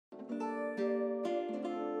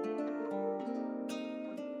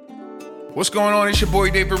What's going on? It's your boy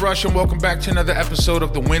David Rush, and welcome back to another episode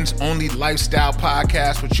of the Wins Only Lifestyle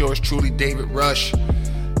Podcast with yours truly, David Rush.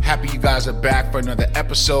 Happy you guys are back for another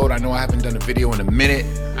episode. I know I haven't done a video in a minute.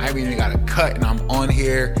 I haven't even got a cut, and I'm on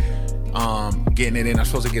here getting it in. I'm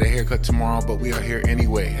supposed to get a haircut tomorrow, but we are here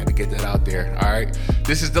anyway. Had to get that out there. All right.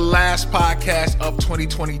 This is the last podcast of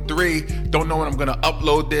 2023. Don't know when I'm going to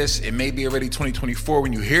upload this. It may be already 2024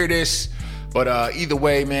 when you hear this, but either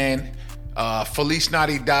way, man. Feliz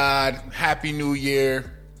Navidad, Happy New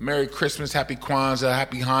Year, Merry Christmas, Happy Kwanzaa,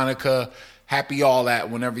 Happy Hanukkah, Happy all that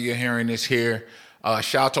whenever you're hearing this here.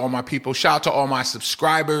 Shout out to all my people. Shout out to all my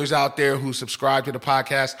subscribers out there who subscribe to the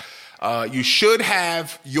podcast. You should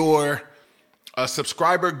have your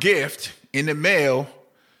subscriber gift in the mail.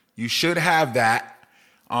 You should have that.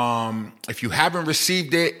 If you haven't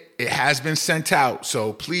received it, it has been sent out.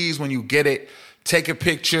 So please, when you get it, take a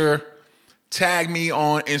picture. Tag me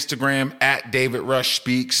on Instagram at David Rush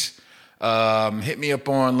Speaks. Hit me up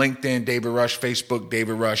on LinkedIn, David Rush, Facebook,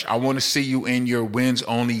 David Rush. I want to see you in your Wins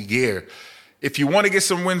Only gear. If you want to get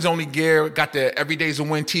some Wins Only gear, got the Every Day's a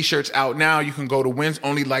Win t-shirts out now. You can go to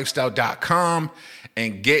winsonlylifestyle.com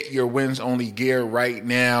and get your Wins Only gear right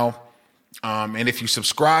now. And if you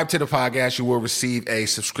subscribe to the podcast, you will receive a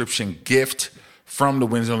subscription gift from the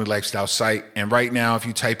Wins Only Lifestyle site. And right now, if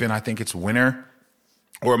you type in, I think it's winner,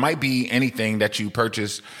 or it might be anything that you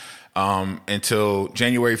purchase until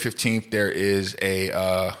January 15th, there is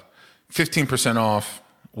a 15% off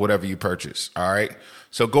whatever you purchase. All right.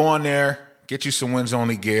 So go on there, get you some Wins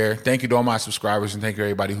Only gear. Thank you to all my subscribers, and thank you to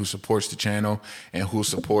everybody who supports the channel and who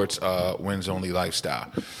supports Wins Only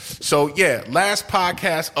Lifestyle. So yeah, last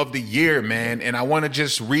podcast of the year, man. And I want to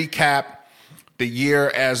just recap the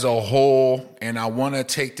year as a whole. And I want to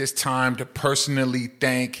take this time to personally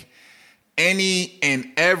thank any and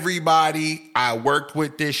everybody I worked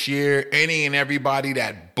with this year, any and everybody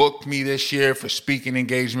that booked me this year for speaking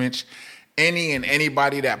engagements, any and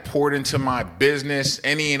anybody that poured into my business,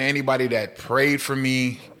 any and anybody that prayed for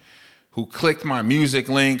me, who clicked my music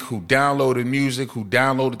link, who downloaded music, who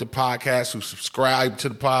downloaded the podcast, who subscribed to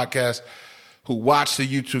the podcast, who watched the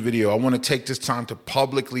YouTube video. I want to take this time to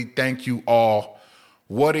publicly thank you all.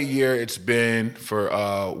 What a year it's been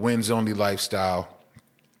for Wins Only Lifestyle.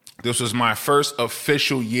 This was my first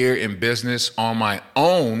official year in business on my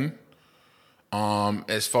own,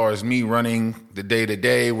 as far as me running the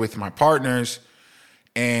day-to-day with my partners.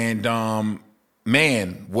 And,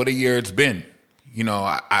 man, what a year it's been. You know,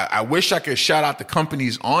 I wish I could shout out the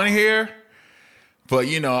companies on here, but,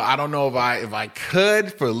 you know, I don't know if I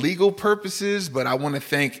could for legal purposes, but I want to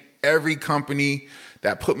thank every company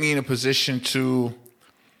that put me in a position to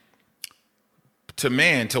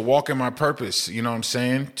walk in my purpose, you know what I'm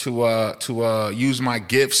saying? To use my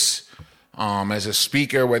gifts as a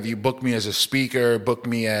speaker, whether you book me as a speaker, book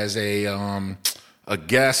me as a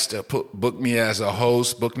guest, book me as a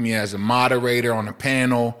host, book me as a moderator on a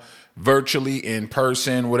panel, virtually, in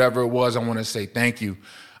person, whatever it was. I want to say thank you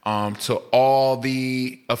to all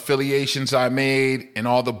the affiliations I made and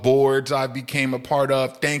all the boards I became a part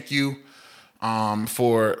of. Thank you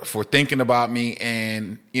for thinking about me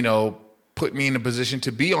and, you know, put me in a position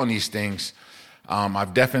to be on these things.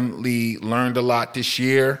 I've definitely learned a lot this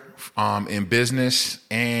year in business,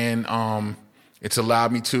 and it's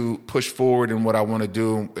allowed me to push forward in what I want to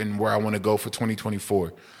do and where I want to go for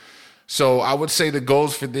 2024. So I would say the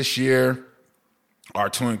goals for this year are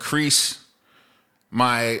to increase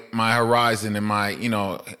my horizon and my, you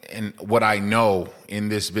know, and what I know in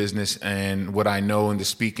this business and what I know in the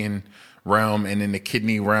speaking realm and in the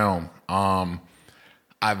kidney realm.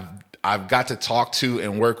 I've got to talk to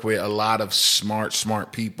and work with a lot of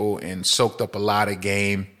smart people and soaked up a lot of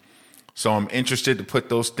game. So I'm interested to put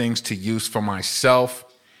those things to use for myself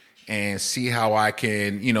and see how I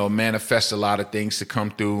can, you know, manifest a lot of things to come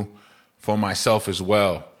through for myself as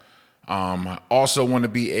well. I also want to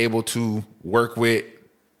be able to work with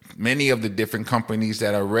many of the different companies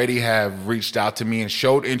that already have reached out to me and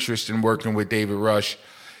showed interest in working with David Rush.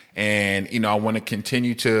 And, you know, I want to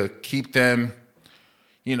continue to keep them,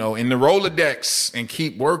 you know, in the Rolodex and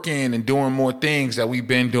keep working and doing more things that we've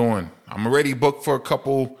been doing. I'm already booked for a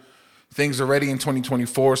couple things already in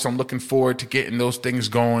 2024, so I'm looking forward to getting those things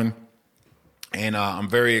going, and I'm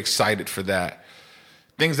very excited for that.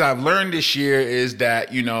 Things I've learned this year is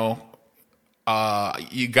that, you know,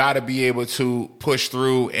 you got to be able to push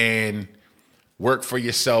through and work for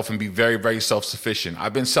yourself and be very, very self-sufficient.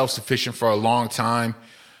 I've been self-sufficient for a long time,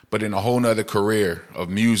 but in a whole nother career of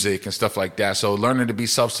music and stuff like that. So learning to be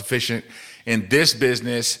self-sufficient in this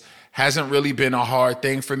business hasn't really been a hard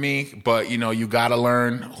thing for me, but, you know, you got to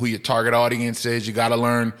learn who your target audience is. You got to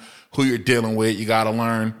learn who you're dealing with. You got to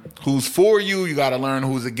learn who's for you. You got to learn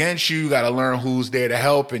who's against you. You got to learn who's there to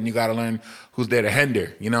help, and you got to learn who's there to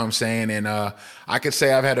hinder. You know what I'm saying? And I could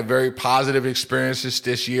say I've had a very positive experiences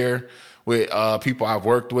this year with people I've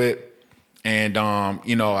worked with. And,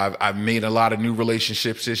 I've made a lot of new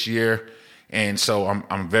relationships this year. And so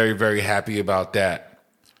I'm very, very happy about that.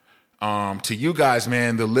 To you guys,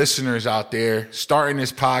 man, the listeners out there, starting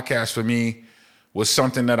this podcast for me was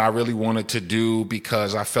something that I really wanted to do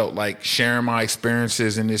because I felt like sharing my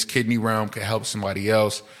experiences in this kidney realm could help somebody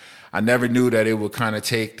else. I never knew that it would kind of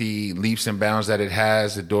take the leaps and bounds that it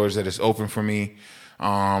has, the doors that it's open for me.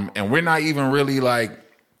 And we're not even really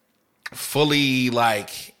fully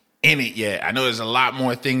in it yet. I know there's a lot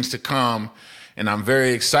more things to come, and I'm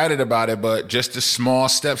very excited about it, but just the small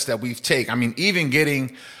steps that we've taken. I mean, even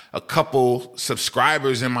getting a couple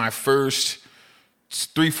subscribers in my first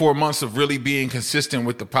 3-4 months of really being consistent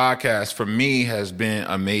with the podcast for me has been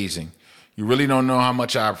amazing. You really don't know how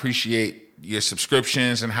much I appreciate your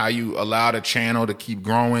subscriptions and how you allow the channel to keep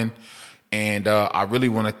growing. And I really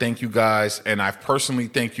want to thank you guys. And I've personally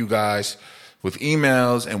thanked you guys with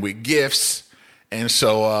emails and with gifts. And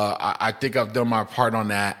so I think I've done my part on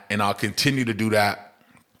that, and I'll continue to do that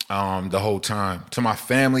the whole time. To my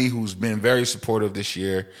family, who's been very supportive this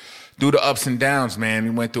year, through the ups and downs, man. We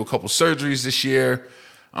went through a couple surgeries this year,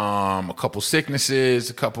 a couple sicknesses,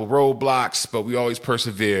 a couple roadblocks, but we always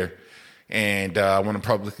persevere. And I want to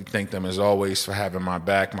publicly thank them, as always, for having my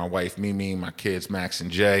back. My wife, Mimi, my kids, Max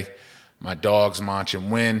and Jay, my dogs, Monch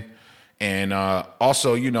and Win. And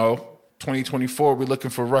also, 2024, we're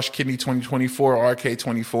looking for Rush Kidney 2024,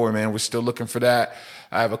 RK24, man. We're still looking for that.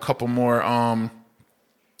 I have a couple more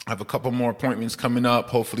appointments coming up,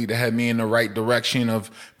 hopefully to head me in the right direction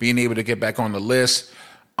of being able to get back on the list.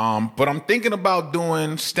 But I'm thinking about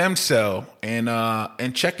doing stem cell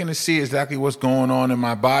and checking to see exactly what's going on in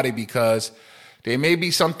my body, because there may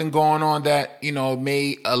be something going on that,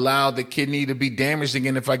 may allow the kidney to be damaged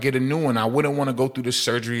again if I get a new one. I wouldn't want to go through the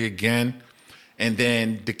surgery again and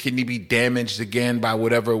then the kidney be damaged again by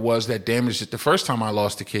whatever it was that damaged it the first time I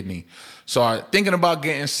lost the kidney. So I'm thinking about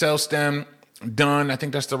getting cell stem done. I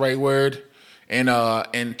think that's the right word.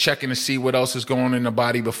 And checking to see what else is going on in the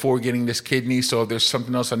body before getting this kidney. So if there's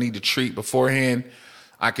something else I need to treat beforehand,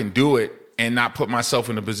 I can do it and not put myself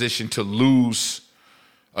in a position to lose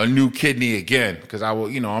a new kidney again. Because I will,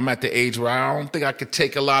 I'm at the age where I don't think I could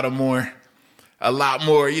take a lot more,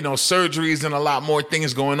 surgeries and a lot more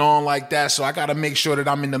things going on like that. So I got to make sure that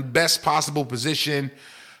I'm in the best possible position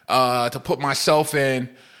to put myself in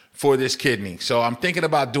for this kidney. So I'm thinking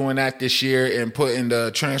about doing that this year and putting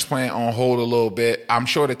the transplant on hold a little bit. I'm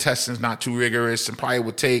sure the testing's not too rigorous and probably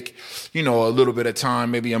would take, a little bit of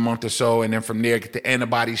time, maybe a month or so. And then from there, get the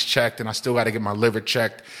antibodies checked, and I still got to get my liver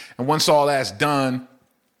checked. And once all that's done,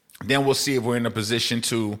 then we'll see if we're in a position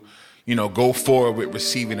to, go forward with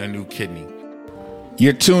receiving a new kidney.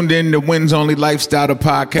 You're tuned in to Wins Only Lifestyle, the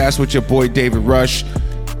podcast with your boy, David Rush.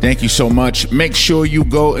 Thank you so much. Make sure you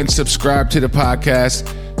go and subscribe to the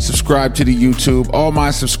podcast. Subscribe to the YouTube. All my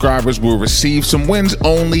subscribers will receive some Wins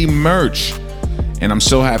Only merch. And I'm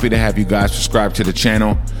so happy to have you guys subscribe to the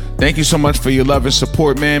channel. Thank you so much for your love and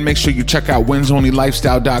support, man. Make sure you check out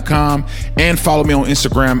winsonlylifestyle.com and follow me on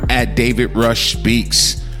Instagram at David Rush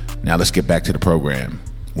Speaks. Now let's get back to the program.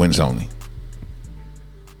 Wins Only.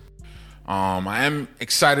 I am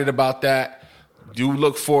excited about that. Do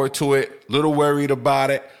look forward to it. Little worried about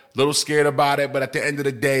it. Little scared about it. But at the end of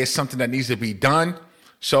the day, it's something that needs to be done.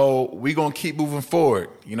 So we're going to keep moving forward.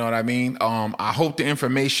 You know what I mean? I hope the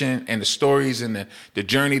information and the stories and the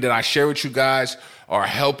journey that I share with you guys are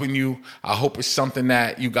helping you. I hope it's something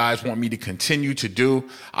that you guys want me to continue to do.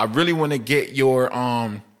 I really want to get your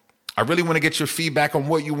feedback on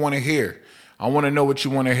what you want to hear. I want to know what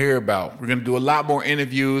you want to hear about. We're going to do a lot more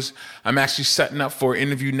interviews. I'm actually setting up for an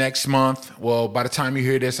interview next month. Well, by the time you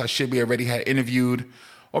hear this, I should be already had interviewed.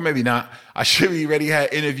 Or maybe not. I should be already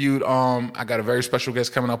had interviewed. I got a very special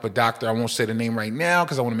guest coming up, a doctor. I won't say the name right now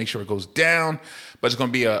because I want to make sure it goes down. But it's going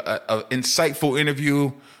to be a insightful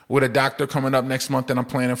interview with a doctor coming up next month that I'm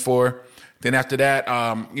planning for. Then after that,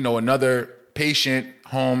 another patient,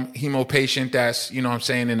 home hemo patient that's,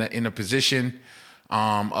 in a position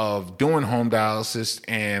of doing home dialysis,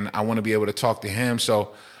 and I want to be able to talk to him.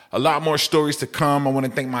 So a lot more stories to come. I want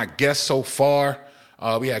to thank my guests so far.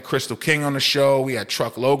 We had Crystal King on the show. We had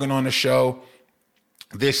Truck Logan on the show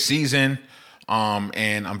this season.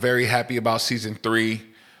 And I'm very happy about season 3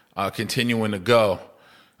 continuing to go.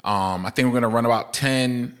 I think we're going to run about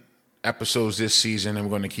 10 episodes this season, and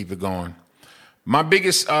we're going to keep it going. My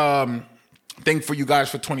biggest thing for you guys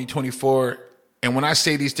for 2024 And when I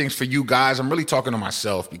say these things for you guys, I'm really talking to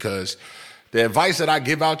myself, because the advice that I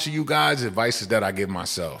give out to you guys, advice is that I give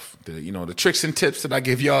myself. The tricks and tips that I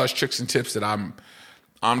give y'all is tricks and tips that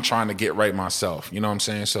I'm trying to get right myself. You know what I'm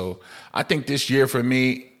saying? So I think this year for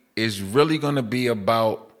me is really going to be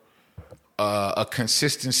about a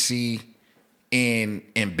consistency in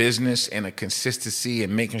business, and a consistency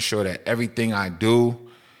in making sure that everything I do,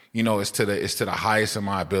 is to the highest of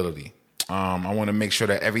my ability. I want to make sure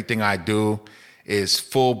that everything I do is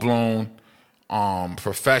full blown,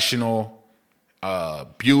 professional,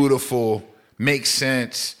 beautiful, makes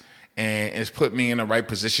sense, and it's put me in the right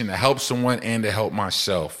position to help someone and to help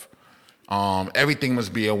myself. Everything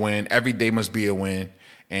must be a win. Every day must be a win.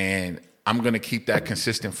 And I'm going to keep that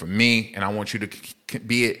consistent for me, and I want you to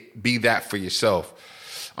be that for yourself.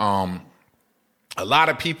 A lot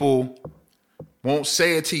of people won't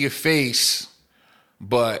say it to your face,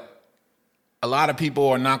 but a lot of people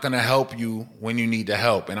are not going to help you when you need the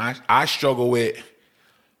help. And I struggle with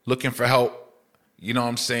looking for help, you know what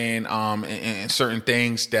I'm saying, in certain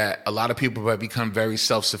things, that a lot of people have become very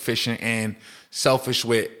self-sufficient and selfish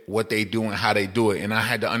with what they do and how they do it. And I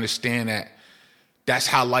had to understand that that's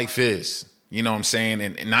how life is, you know what I'm saying?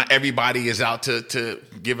 And not everybody is out to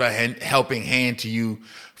give a helping hand to you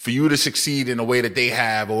for you to succeed in a way that they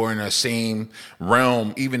have, or in the same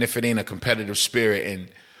realm, even if it ain't a competitive spirit. And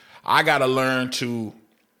I got to learn to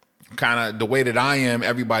kind of, the way that I am,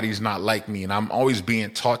 everybody's not like me. And I'm always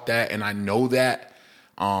being taught that, and I know that.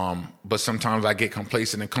 But sometimes I get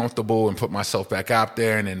complacent and comfortable and put myself back out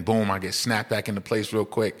there, and then boom, I get snapped back into place real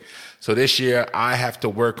quick. So this year I have to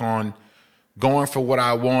work on going for what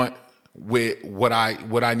I want with what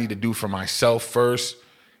I need to do for myself first.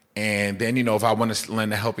 And then, if I want to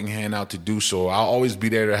lend a helping hand out, to do so. I'll always be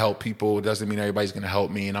there to help people. It doesn't mean everybody's going to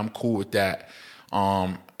help me, and I'm cool with that.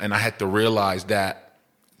 And I had to realize that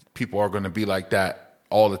people are going to be like that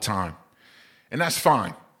all the time. And that's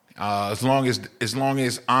fine. As long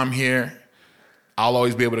as I'm here, I'll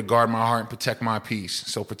always be able to guard my heart and protect my peace.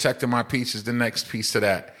 So protecting my peace is the next piece to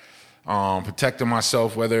that. Protecting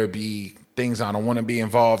myself, whether it be things I don't want to be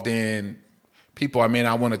involved in, people I may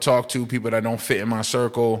not want to talk to, people that don't fit in my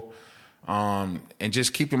circle, and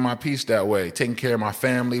just keeping my peace that way. Taking care of my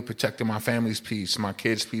family, protecting my family's peace, my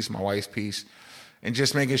kids' peace, my wife's peace, and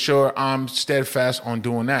just making sure I'm steadfast on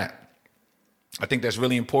doing that. I think that's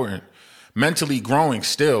really important. Mentally growing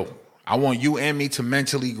still. I want you and me to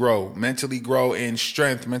mentally grow in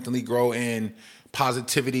strength, mentally grow in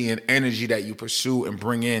positivity and energy that you pursue and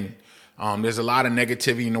bring in. There's a lot of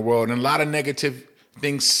negativity in the world, and a lot of negative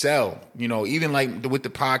things sell, even like with the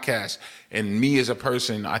podcast and me as a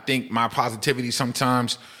person. I think my positivity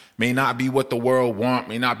sometimes may not be what the world want,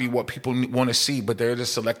 may not be what people want to see, but there's a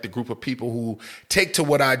selected group of people who take to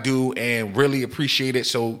what I do and really appreciate it.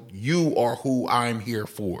 So you are who I'm here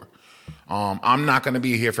for. I'm not going to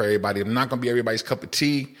be here for everybody. I'm not going to be everybody's cup of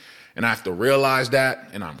tea, and I have to realize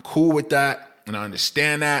that, and I'm cool with that, and I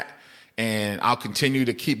understand that. And I'll continue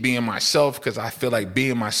to keep being myself, because I feel like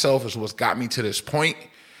being myself is what's got me to this point.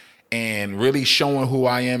 And really showing who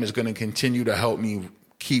I am is going to continue to help me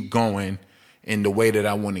keep going in the way that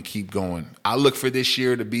I want to keep going. I look for this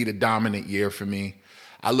year to be the dominant year for me.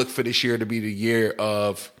 I look for this year to be the year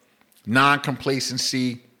of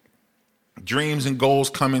non-complacency, dreams and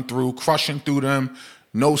goals coming through, crushing through them,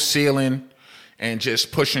 no ceiling, and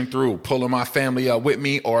just pushing through, pulling my family up with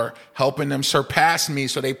me, or helping them surpass me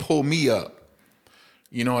so they pull me up.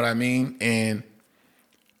 You know what I mean? And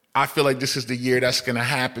I feel like this is the year that's going to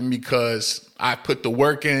happen, because I put the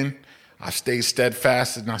work in, I stayed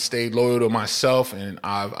steadfast, and I stayed loyal to myself, and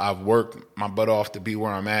I've worked my butt off to be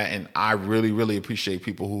where I'm at. And I really, really appreciate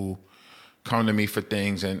people who come to me for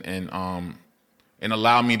things and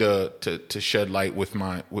allow me to shed light with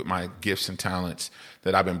my gifts and talents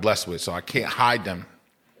that I've been blessed with. So I can't hide them.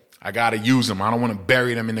 I got to use them. I don't want to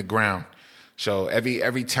bury them in the ground. So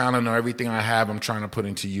every talent or everything I have, I'm trying to put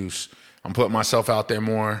into use. I'm putting myself out there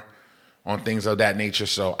more on things of that nature.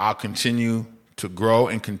 So I'll continue to grow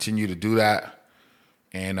and continue to do that.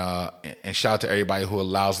 And shout out to everybody who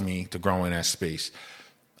allows me to grow in that space.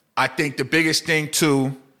 I think the biggest thing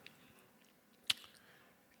too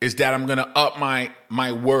is that I'm going to up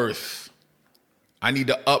my worth. I need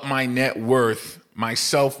to up my net worth, my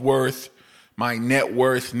self-worth. My net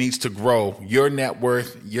worth needs to grow. Your net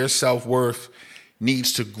worth, your self-worth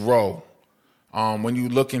needs to grow. When you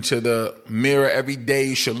look into the mirror every day,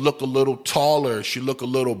 you should look a little taller. You should look a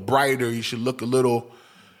little brighter. You should look a little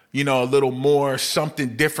more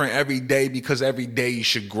something different every day, because every day you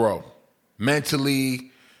should grow.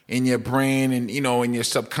 Mentally, in your brain, and, in your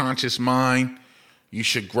subconscious mind, you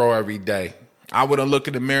should grow every day. I want to look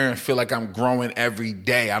in the mirror and feel like I'm growing every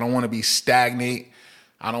day. I don't want to be stagnant.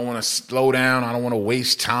 I don't want to slow down. I don't want to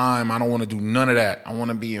waste time. I don't want to do none of that. I want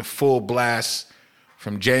to be in full blast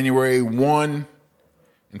from January 1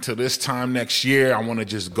 until this time next year. I want to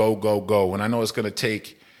just go, go, go. And I know it's going to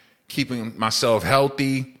take keeping myself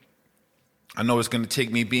healthy. I know it's going to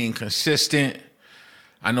take me being consistent.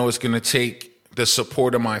 I know it's going to take the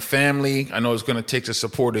support of my family. I know it's going to take the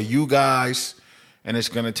support of you guys. And it's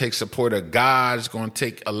going to take support of God. It's going to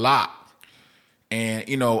take a lot. And,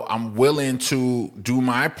 you know, I'm willing to do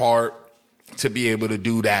my part to be able to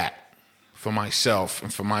do that for myself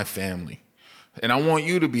and for my family. And I want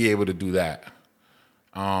you to be able to do that.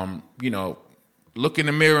 You know, look in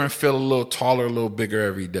the mirror and feel a little taller, a little bigger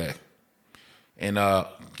every day. And,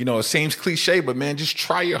 you know, it seems cliche, but, man, just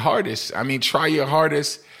try your hardest. I mean, try your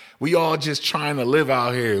hardest. We all just trying to live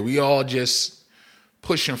out here. We all just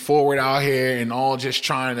pushing forward out here and all just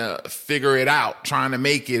trying to figure it out, trying to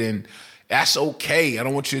make it. And that's okay. I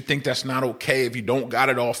don't want you to think that's not okay if you don't got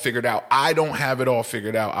it all figured out. I don't have it all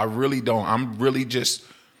figured out. I really don't. I'm really just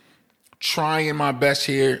trying my best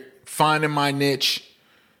here, finding my niche,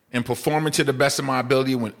 and performing to the best of my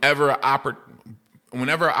ability whenever an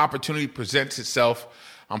opportunity presents itself.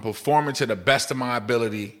 I'm performing to the best of my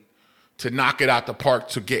ability to knock it out the park,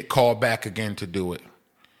 to get called back again to do it.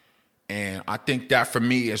 And I think that for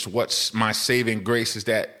me is what's my saving grace, is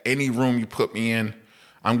that any room you put me in,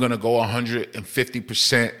 I'm going to go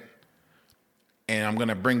 150%, and I'm going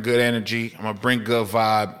to bring good energy. I'm going to bring good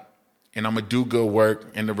vibe, and I'm going to do good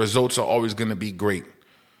work, and the results are always going to be great.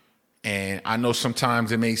 And I know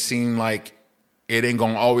sometimes it may seem like it ain't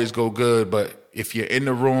going to always go good, but if you're in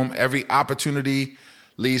the room, every opportunity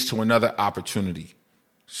leads to another opportunity.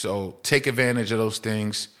 So take advantage of those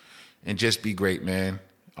things and just be great, man.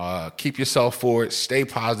 Keep yourself forward. Stay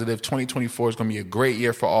positive. 2024 is going to be a great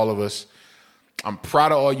year for all of us. I'm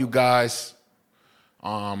proud of all you guys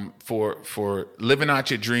for living out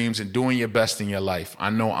your dreams and doing your best in your life. I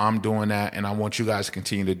know I'm doing that, and I want you guys to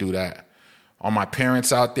continue to do that. All my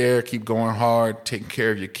parents out there, keep going hard, taking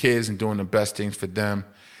care of your kids and doing the best things for them.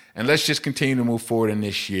 And let's just continue to move forward in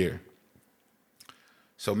this year.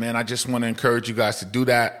 So, man, I just want to encourage you guys to do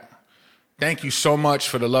that. Thank you so much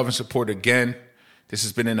for the love and support again. This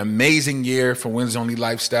has been an amazing year for Wins Only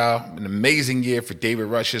Lifestyle, an amazing year for David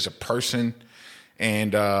Rush as a person.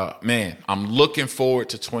 And, man, I'm looking forward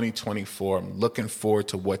to 2024. I'm looking forward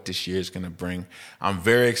to what this year is going to bring. I'm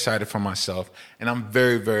very excited for myself, and I'm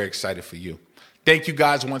very, very excited for you. Thank you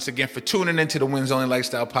guys once again for tuning into the Wins Only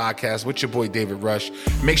Lifestyle Podcast with your boy, David Rush.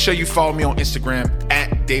 Make sure you follow me on Instagram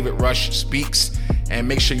at David Rush Speaks. And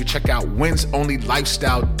make sure you check out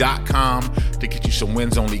winsonlylifestyle.com to get you some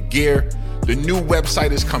Wins Only gear. The new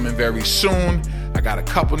website is coming very soon. I got a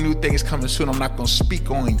couple new things coming soon I'm not going to speak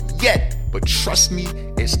on yet, but trust me,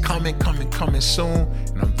 it's coming soon.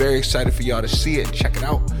 And I'm very excited for y'all to see it and check it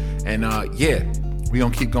out. And yeah, we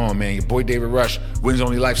going to keep going, man. Your boy David Rush, Wins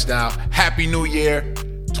Only Lifestyle. Happy New Year,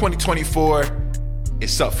 2024.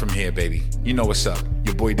 It's up from here, baby. You know what's up.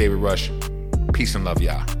 Your boy David Rush. Peace and love,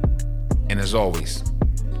 y'all. And as always,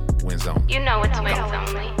 Wins Only. You know it's Wins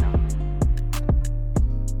Only.